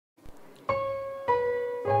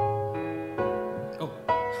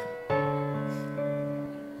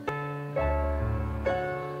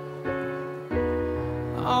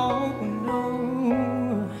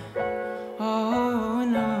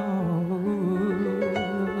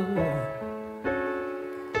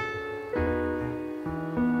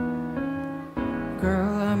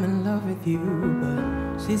you,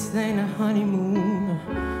 but this ain't a honeymoon.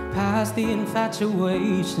 Past the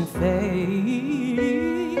infatuation phase,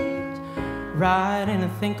 riding a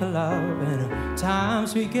think of love, and at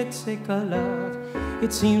times we get sick of love.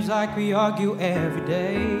 It seems like we argue every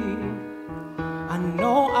day. I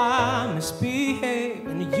know I misbehaved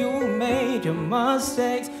and you made your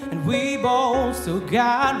mistakes, and we both still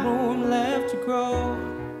got room left to grow.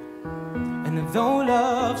 And though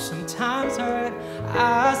love sometimes hurt,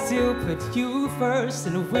 I still put you first,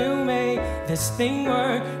 and we'll make this thing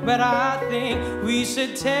work. But I think we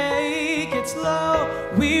should take it slow.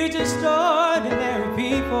 We're just ordinary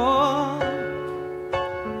people.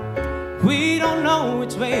 We don't know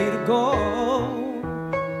which way to go,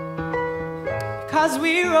 'cause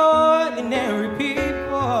we're ordinary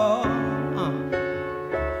people.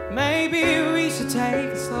 Maybe we should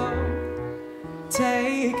take it slow.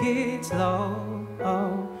 Take it slow.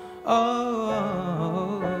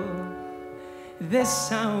 This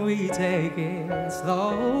time we take it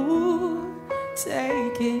slow.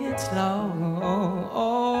 Take it slow.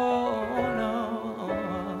 No.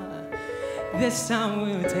 This time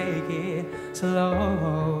we'll take it slow.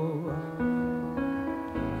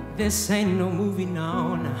 This ain't no movie,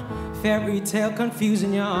 no. Fairy tale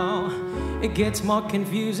confusing y'all. It gets more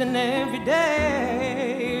confusing every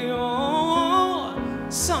day. Oh,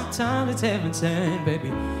 sometimes it's heaven sent,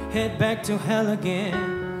 baby. Head back to hell again.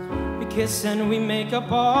 We kiss and we make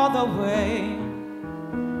up all the way.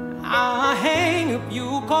 I hang up,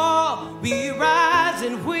 you call. We rise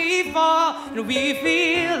and we fall, and we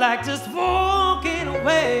feel like just walking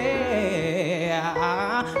away.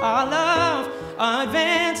 Our love, our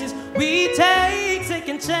advances, we take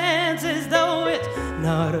second chances, though it's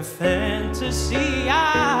not a fantasy.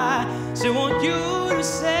 I still want you to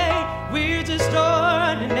say we're just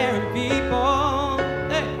ordinary people.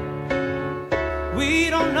 Hey. We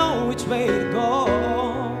don't know which way to go,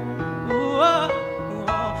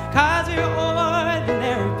 'cause we're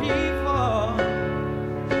ordinary people.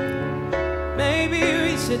 Maybe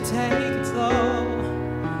we should take it slow.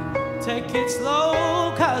 Take it slow,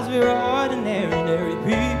 'cause we're ordinary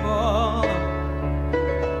people.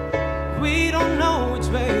 We don't know which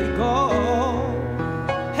way to go.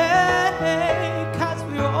 Hey, 'cause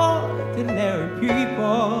we're ordinary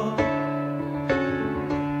people.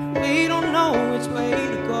 We don't know which way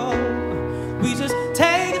to go. We just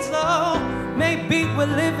take it slow. Maybe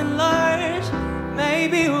we'll live and learn.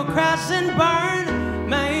 Maybe we'll crash and burn.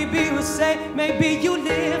 Maybe we'll say, maybe you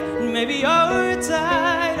live, maybe you're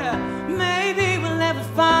retired. Maybe we'll never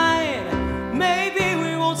find. Maybe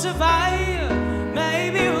we won't survive.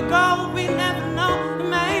 Maybe we'll go, we never know.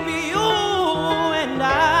 Maybe you and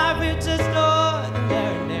I, we're just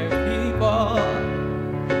ordinary people.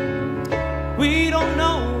 We don't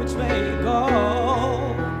know which way to go.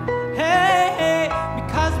 Hey,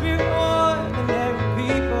 because we're ordinary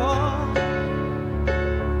people.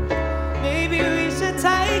 Maybe we should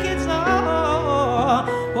take it slow.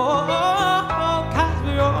 Cause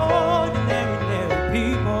we're ordinary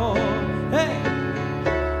people. Hey,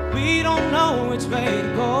 we don't know which way to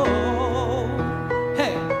go.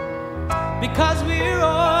 Hey, because we're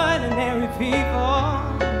ordinary people.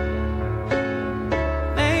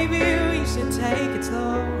 Maybe we should take it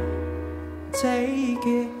slow. Take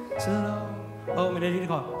it slow. Oh, we ready to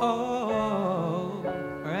go. Oh,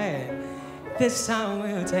 alright. This time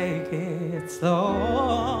we'll take it slow.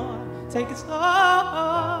 Take it slow.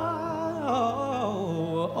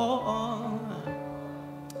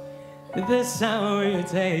 This time we'll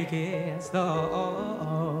take it slow.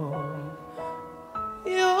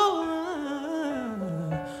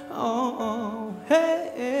 Oh,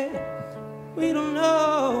 hey, we don't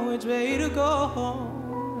know which way to go.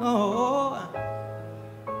 Oh,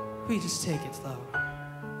 we just take it slow.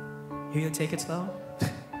 You gonna take it slow?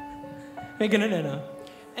 No.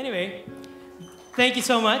 Anyway, thank you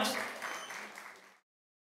so much.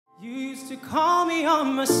 You used to call me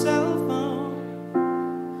on my cell phone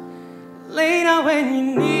later when you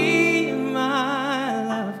need my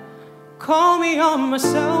love. Call me on my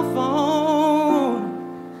cell phone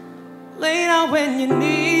later when you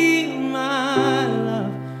need my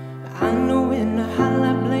love. I know when I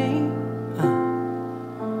holla bling,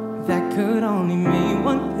 that could only mean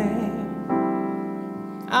one thing.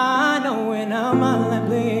 I know when I'm holla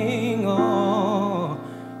bling, oh,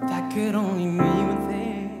 that could only